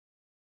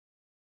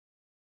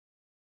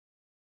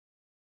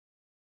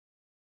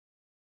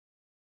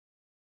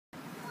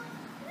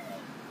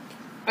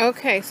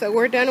Okay, so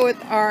we're done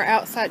with our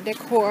outside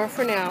decor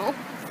for now.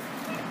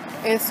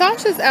 And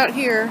Sasha's out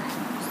here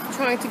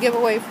trying to give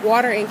away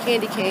water and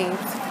candy canes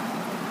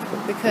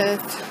because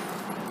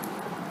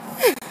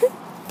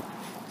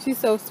she's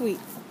so sweet.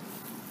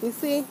 You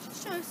see?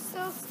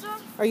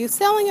 Are you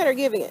selling it or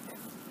giving it?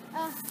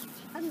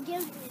 I'm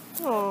giving it.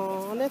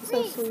 Oh, that's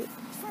so sweet.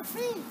 For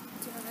free.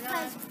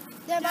 Because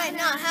they might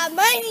not have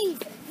money.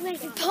 They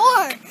might be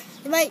poor.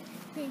 They might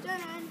be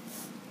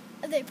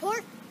Are they poor?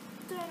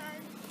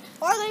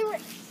 Or are they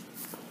rich?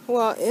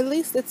 Well, at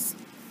least it's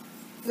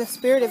the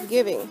spirit of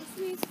giving.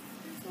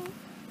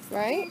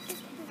 Right?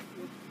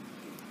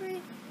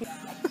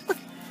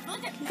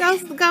 Go,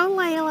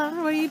 Layla.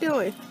 What are you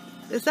doing?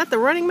 Is that the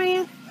running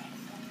man?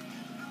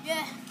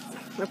 Yeah.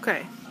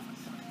 Okay.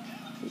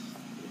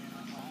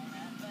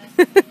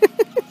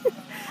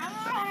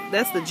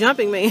 That's the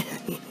jumping man.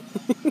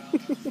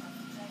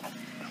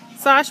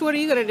 Sash, what are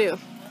you going to do?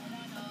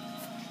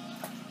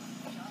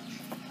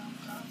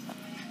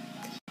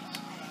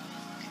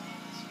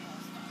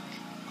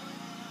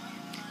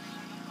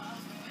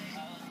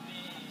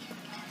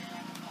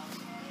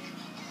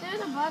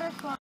 There's a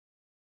butterfly.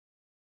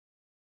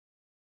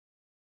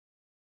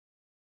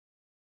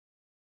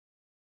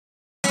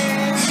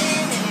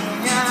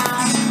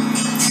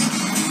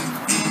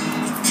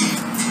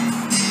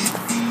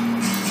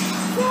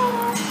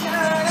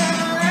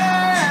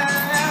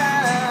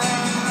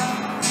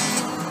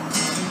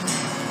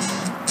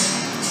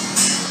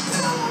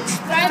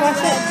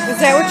 Is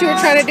that what you were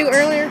trying to do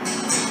earlier?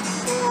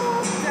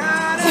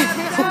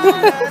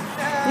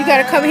 You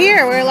gotta come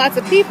here where lots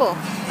of people.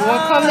 You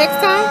wanna come next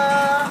time?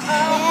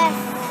 Yes.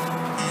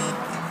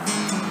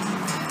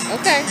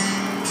 Okay.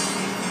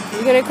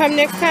 You gonna come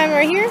next time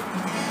right here?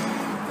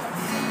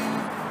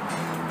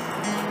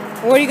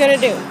 What are you gonna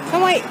do?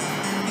 Come wait.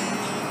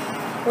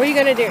 What are you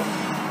gonna do?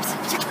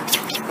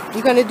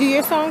 You gonna do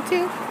your song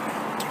too?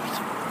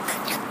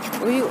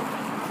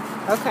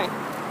 Okay.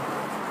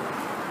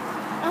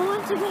 I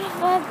want to go to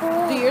my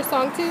boy. Do your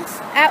song too?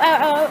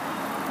 Ow.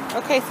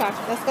 Okay,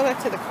 Sasha, let's go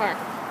back to the car.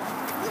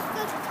 Let's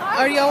go to Target.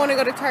 Or do y'all want to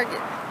go to Target?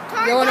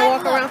 You want to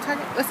walk around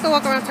Target? Let's go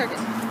walk around Target.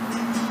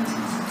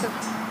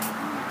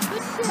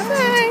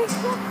 Bye.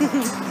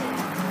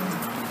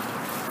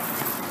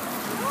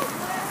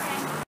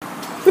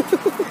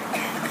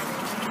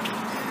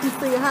 You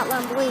see a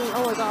hotline bling.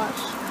 Oh my gosh.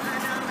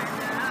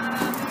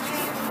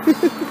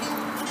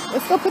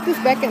 Let's go put this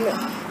back in there.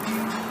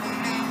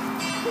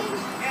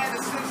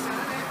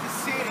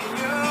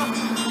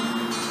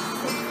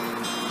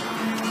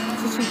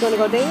 So she's going to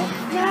go dance?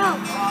 No.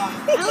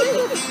 I want to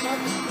go to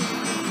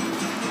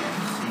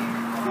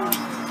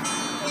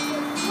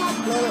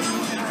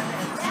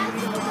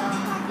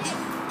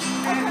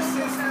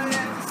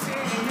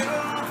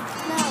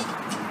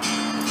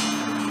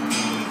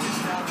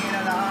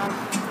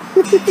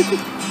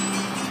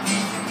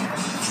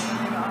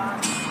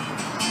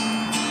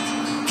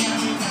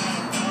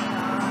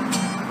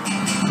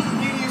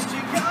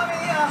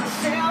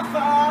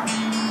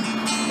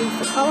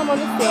Call him on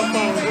the cell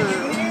phone,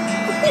 girl.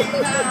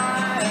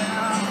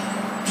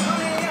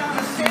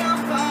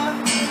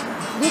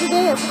 Do the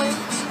dance, man.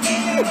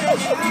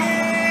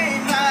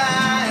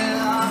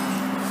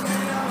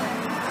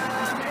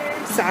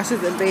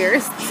 Sasha's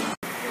embarrassed.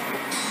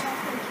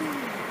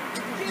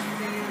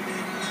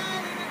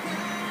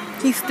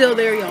 He's still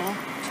there, y'all.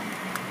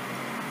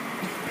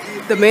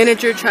 The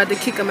manager tried to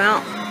kick him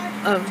out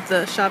of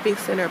the shopping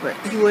center, but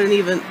he wouldn't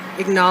even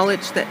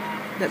acknowledge that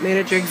that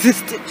manager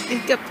existed. He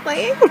kept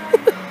playing.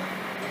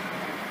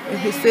 And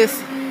his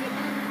sis.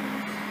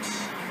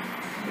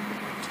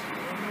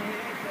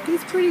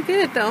 He's pretty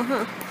good though,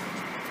 huh?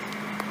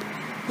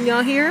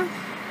 Y'all hear him?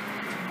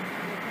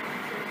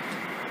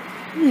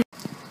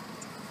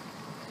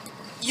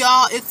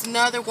 Y'all, it's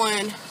another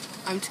one.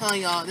 I'm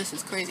telling y'all, this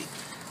is crazy.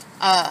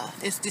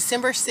 It's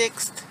December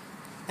 6th,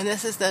 and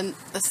this is the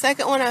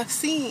second one I've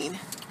seen.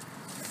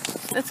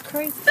 That's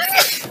crazy.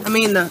 I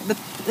mean,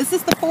 is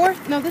this the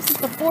fourth? No, this is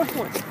the fourth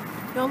one.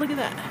 Y'all, look at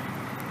that.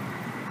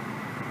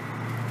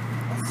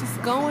 It's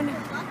just going.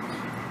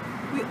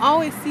 We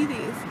always see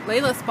these.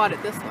 Layla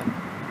spotted this one.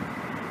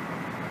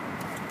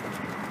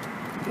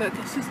 Look,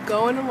 it's just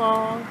going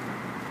along.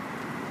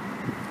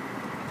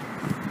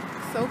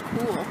 So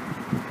cool.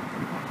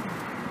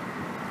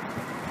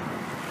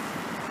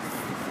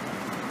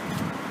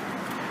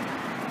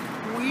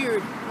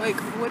 Weird. Like,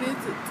 what is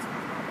it?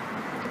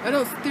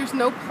 There's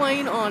no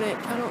plane on it.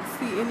 I don't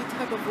see any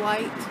type of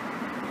light.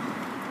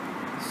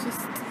 It's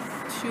just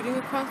shooting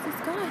across the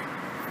sky.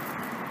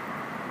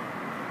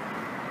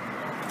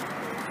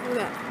 Look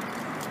at that.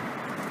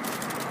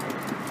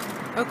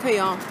 Okay,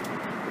 y'all.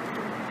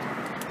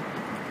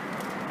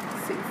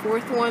 Let's see,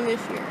 fourth one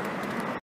this year.